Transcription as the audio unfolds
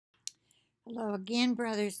Hello again,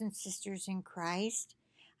 brothers and sisters in Christ.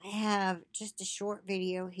 I have just a short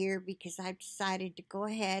video here because I've decided to go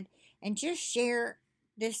ahead and just share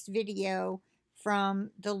this video from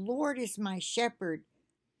The Lord is My Shepherd.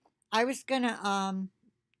 I was going to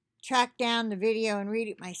track down the video and read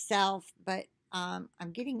it myself, but I'm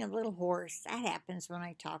getting a little hoarse. That happens when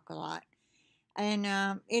I talk a lot.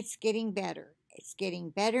 And it's getting better. It's getting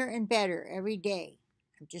better and better every day.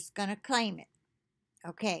 I'm just going to claim it.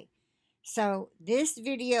 Okay. So this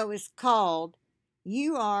video is called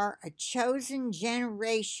You Are a Chosen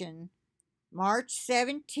Generation, March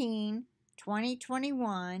 17,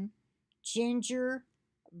 2021, Ginger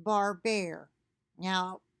Barber.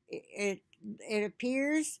 Now, it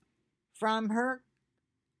appears from her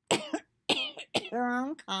her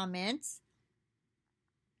own comments.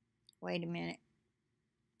 Wait a minute.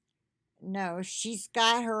 No, she's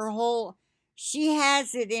got her whole, she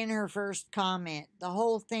has it in her first comment, the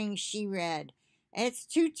whole thing she read. It's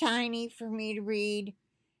too tiny for me to read,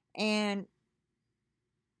 and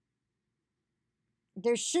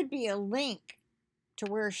there should be a link to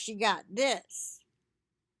where she got this.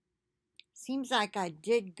 Seems like I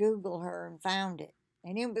did Google her and found it,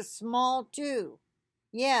 and it was small too.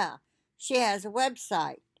 Yeah, she has a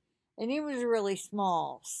website, and it was really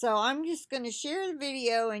small. So I'm just going to share the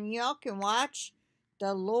video, and y'all can watch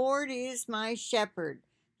The Lord is My Shepherd.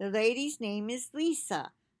 The lady's name is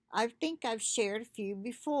Lisa. I think I've shared a few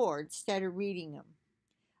before instead of reading them.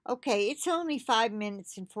 Okay, it's only 5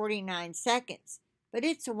 minutes and 49 seconds, but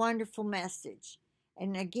it's a wonderful message.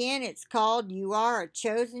 And again, it's called You Are a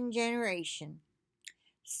Chosen Generation.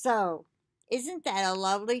 So, isn't that a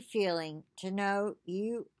lovely feeling to know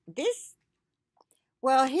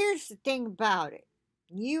well, here's the thing about it.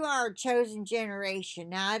 You are a chosen generation.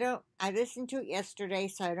 Now, I listened to it yesterday,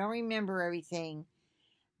 so I don't remember everything.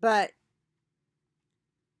 But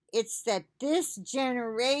it's that this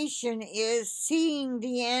generation is seeing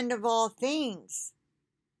the end of all things.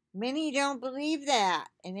 Many don't believe that.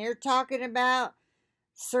 And they're talking about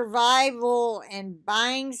survival and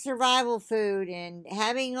buying survival food and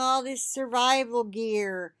having all this survival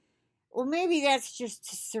gear. Well, maybe that's just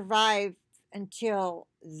to survive until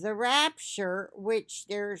the rapture, which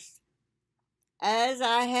there's, as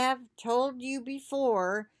I have told you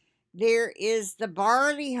before, there is the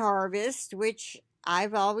barley harvest, which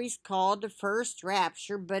I've always called the first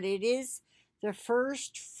rapture, but it is the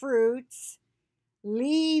first fruits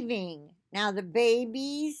leaving. Now, the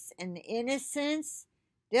babies and the innocents,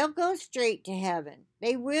 they'll go straight to heaven.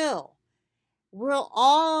 They will.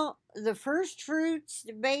 The first fruits,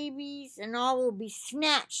 the babies, and all will be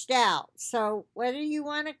snatched out. So, whether you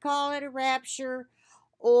want to call it a rapture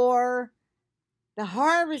or the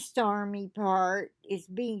harvest army part is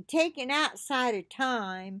being taken outside of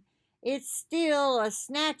time, it's still a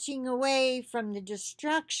snatching away from the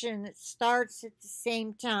destruction that starts at the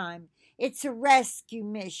same time. It's a rescue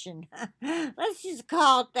mission. Let's just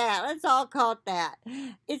call it that. Let's all call it that.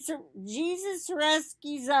 Jesus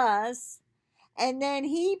rescues us, and then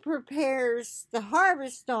he prepares the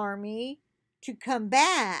harvest army to come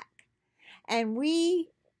back, and we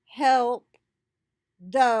help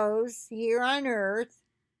those here on earth.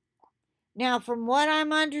 Now, from what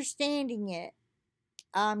I'm understanding it,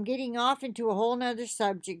 I'm getting off into a whole nother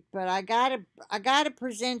subject, but I gotta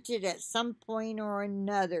present it at some point or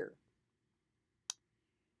another.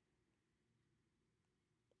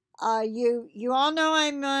 You all know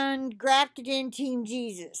I'm on Grafted in Team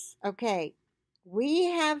Jesus. Okay, we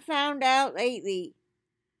have found out lately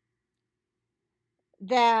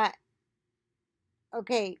that,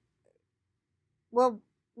 okay, well,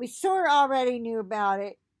 we sort of already knew about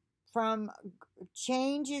it from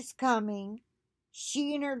Change is Coming.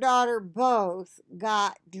 She and her daughter both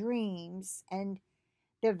got dreams, and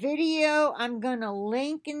the video I'm going to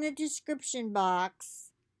link in the description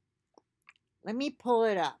box. Let me pull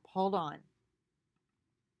it up. Hold on.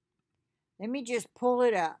 Let me just pull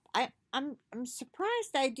it up. I'm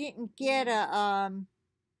surprised I didn't get I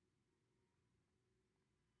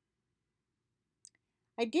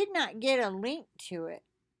did not get a link to it.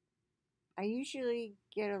 I usually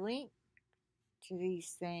get a link to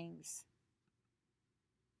these things.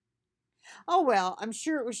 Oh well, I'm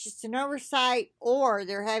sure it was just an oversight or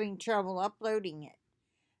they're having trouble uploading it.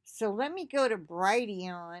 So let me go to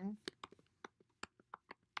Brighteon.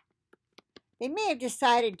 They may have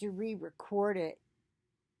decided to re-record it.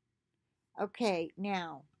 Okay,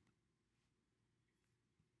 now.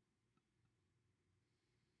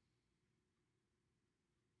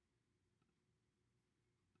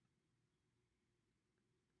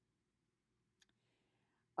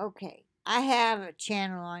 Okay, I have a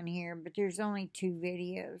channel on here, but there's only 2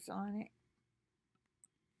 videos on it.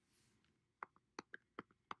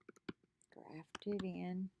 Grafted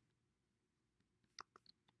in.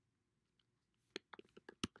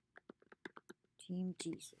 Team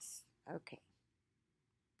Jesus. Okay.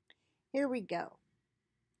 Here we go.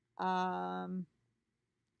 And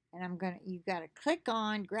you got to click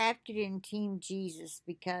on Grafted in Team Jesus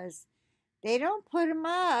because they don't put them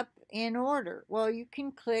up in order. Well, you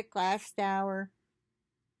can click last hour.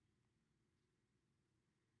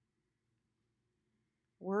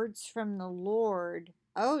 Words from the Lord.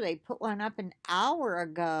 Oh, they put one up an hour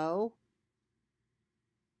ago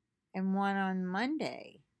and one on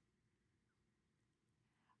Monday.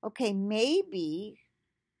 Okay, maybe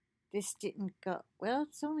this didn't go. Well,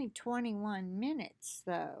 it's only 21 minutes,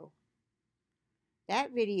 though.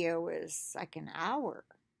 That video was like an hour.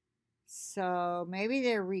 So maybe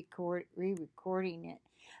they're re-recording it.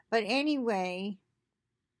 But anyway,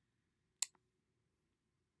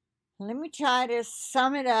 let me try to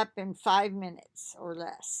sum it up in 5 minutes or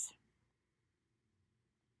less.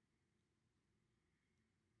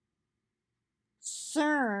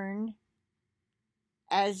 CERN,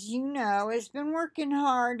 as you know, has been working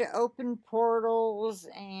hard to open portals,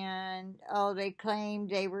 and they claimed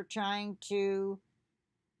they were trying to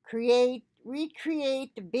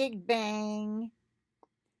recreate the Big Bang,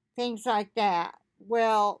 things like that.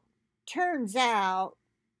 Well, turns out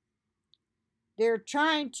they're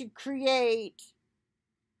trying to create,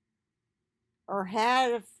 or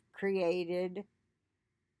have created,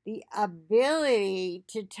 the ability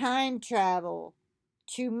to time travel,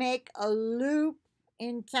 to make a loop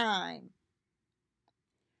in time,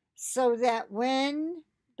 so that when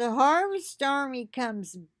the Harvest Army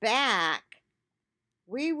comes back,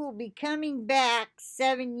 we will be coming back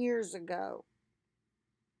 7 years ago,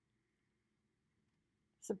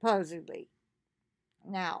 supposedly.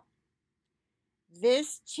 Now,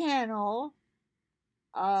 this channel,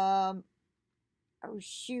 oh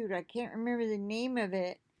shoot, I can't remember the name of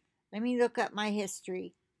it. Let me look up my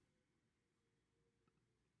history.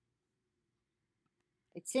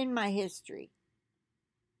 It's in my history.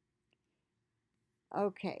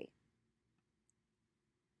 Okay.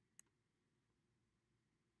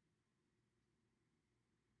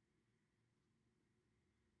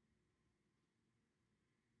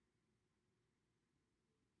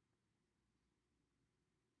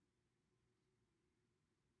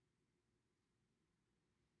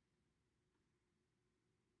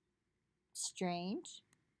 Strange.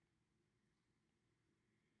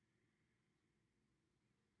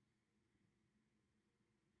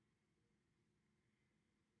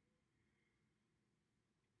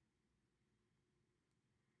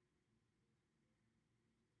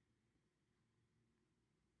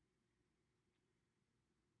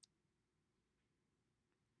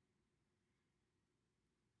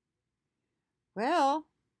 Well,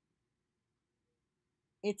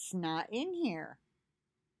 it's not in here.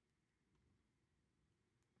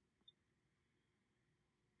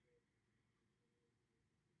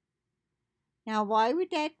 Now, why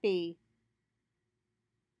would that be?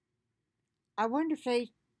 I wonder if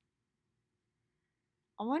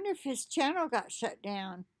his channel got shut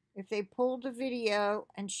down. If they pulled the video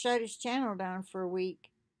and shut his channel down for a week.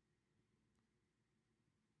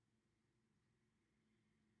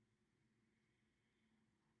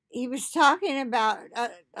 He was talking about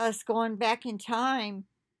us going back in time,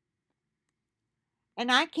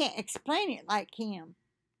 and I can't explain it like him.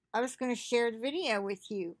 I was going to share the video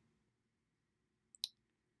with you.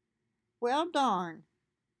 Well, darn.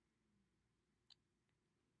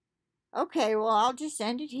 Okay, well, I'll just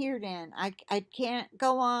end it here then. I can't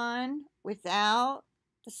go on without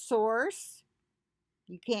the source.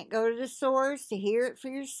 You can't go to the source to hear it for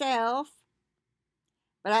yourself.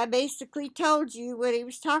 But I basically told you what he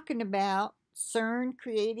was talking about. CERN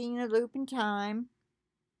creating a loop in time.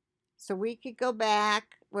 So we could go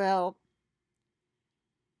back. Well,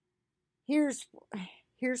 here's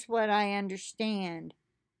what I understand.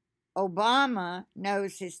 Obama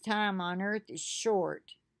knows his time on Earth is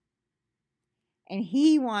short. And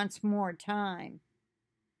he wants more time.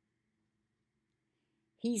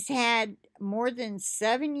 He's had more than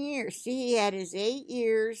 7 years. See, he had his 8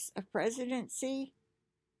 years of presidency.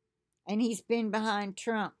 And he's been behind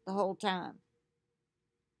Trump the whole time,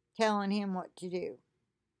 telling him what to do.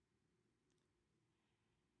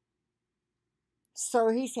 So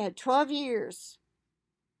he's had 12 years,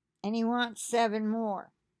 and he wants 7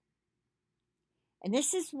 more. And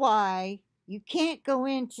this is why you can't go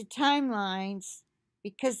into timelines,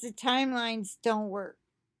 because the timelines don't work.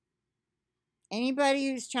 Anybody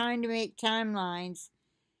who's trying to make timelines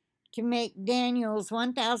to make Daniel's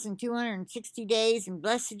 1,260 days, and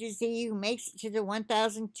blessed is he who makes it to the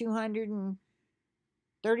 1,200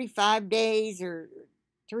 35 days or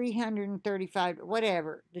 335,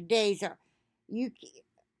 whatever the days are.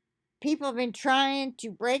 People have been trying to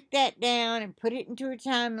break that down and put it into a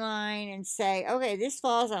timeline and say, okay, this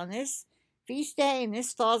falls on this feast day and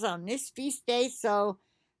this falls on this feast day, so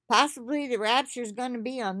possibly the rapture is going to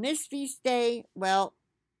be on this feast day. Well,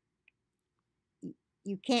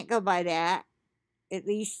 you can't go by that. At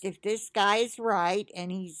least if this guy is right,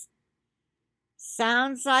 and he's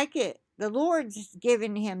sounds like it. The Lord's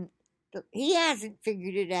given him, he hasn't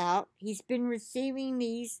figured it out. He's been receiving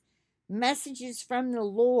these messages from the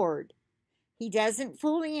Lord. He doesn't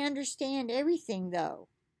fully understand everything, though.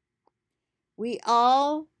 We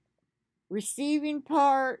all receive in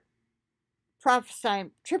part,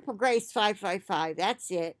 prophesying, triple grace 555.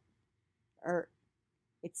 That's it. Or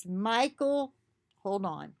it's Michael. Hold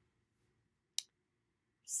on.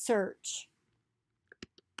 Search.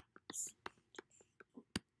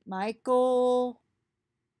 Michael.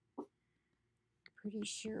 Pretty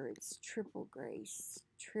sure it's triple grace.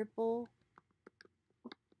 Triple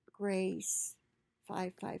grace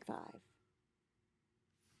 555.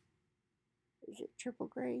 Is it triple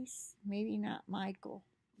grace? Maybe not Michael.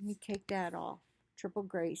 Let me take that off. Triple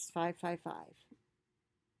grace 555.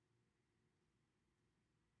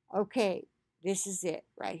 Okay, this is it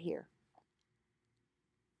right here.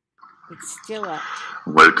 It's still up.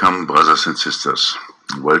 Welcome, brothers and sisters.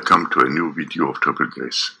 Welcome to a new video of Triple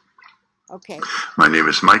Grace. Okay. My name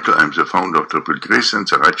is Michael. I'm the founder of Triple Grace and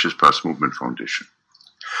the Righteous Path Movement Foundation.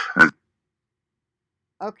 And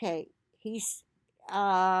okay, he's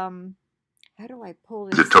how do I pull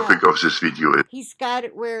this the topic up? of this video is... He's got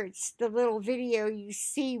it where it's the little video you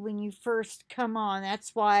see when you first come on.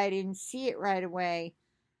 That's why I didn't see it right away.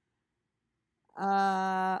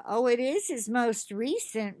 Oh, it is his most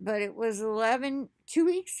recent, but it was 2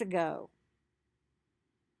 weeks ago.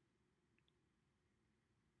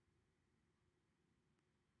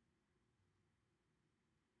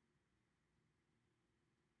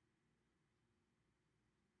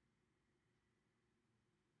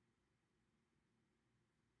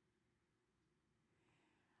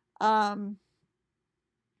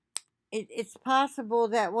 It's possible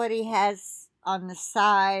that what he has on the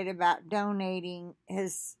side about donating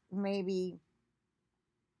has maybe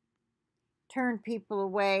turned people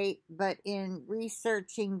away, but in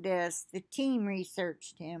researching this, the team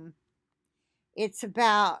researched him. It's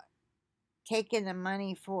about taking the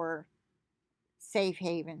money for safe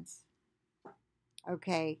havens.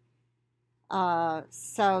 Okay.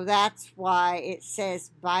 So that's why it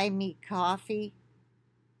says buy me coffee,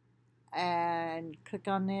 and click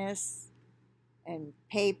on this, and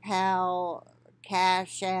PayPal,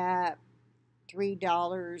 Cash App,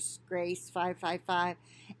 $3, Grace 555.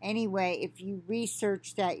 Anyway, if you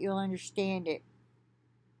research that, you'll understand it.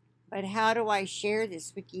 But how do I share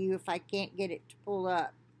this with you if I can't get it to pull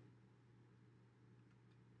up?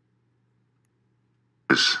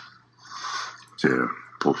 The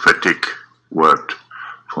prophetic word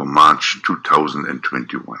for March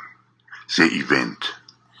 2021. The event.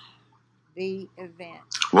 The event.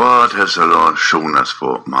 What has the Lord shown us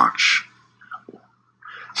for March?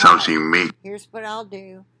 Something make. Here's what I'll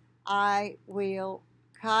do. I will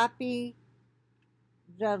copy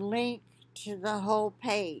the link to the whole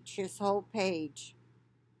page, his whole page.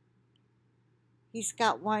 He's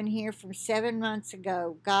got one here from 7 months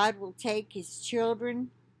ago. God will take his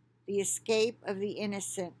children, the escape of the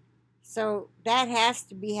innocent. So that has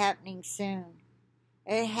to be happening soon.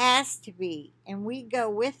 It has to be. And we go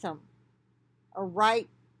with them. Or right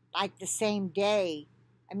like the same day.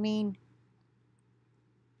 I mean,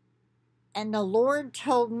 and the Lord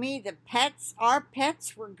told me our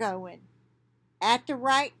pets were going at the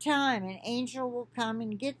right time. An angel will come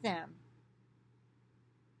and get them.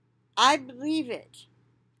 I believe it.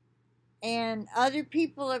 And other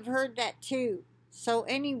people have heard that too. So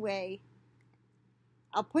anyway,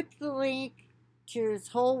 I'll put the link to his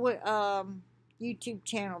whole YouTube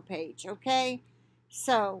channel page, okay?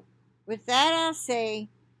 So, with that I'll say,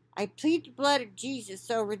 I plead the blood of Jesus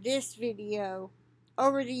over this video,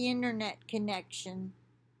 over the internet connection,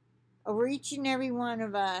 over each and every one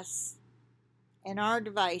of us, and our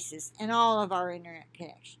devices, and all of our internet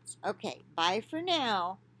connections. Okay, bye for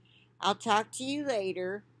now. I'll talk to you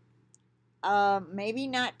later. Maybe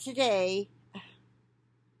not today.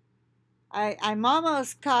 I'm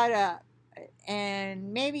almost caught up,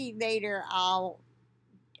 and maybe later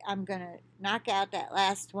I'm gonna knock out that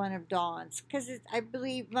last one of Dawn's, because I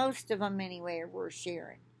believe most of them anyway are worth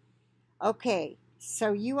sharing. Okay,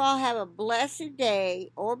 so you all have a blessed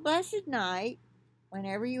day or blessed night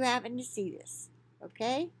whenever you happen to see this,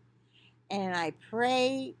 okay? And I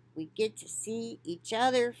pray we get to see each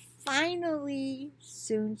other finally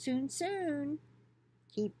soon, soon, soon.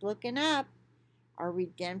 Keep looking up. Our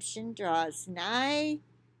redemption draws nigh,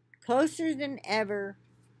 closer than ever.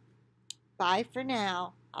 Bye for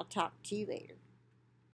now. I'll talk to you later.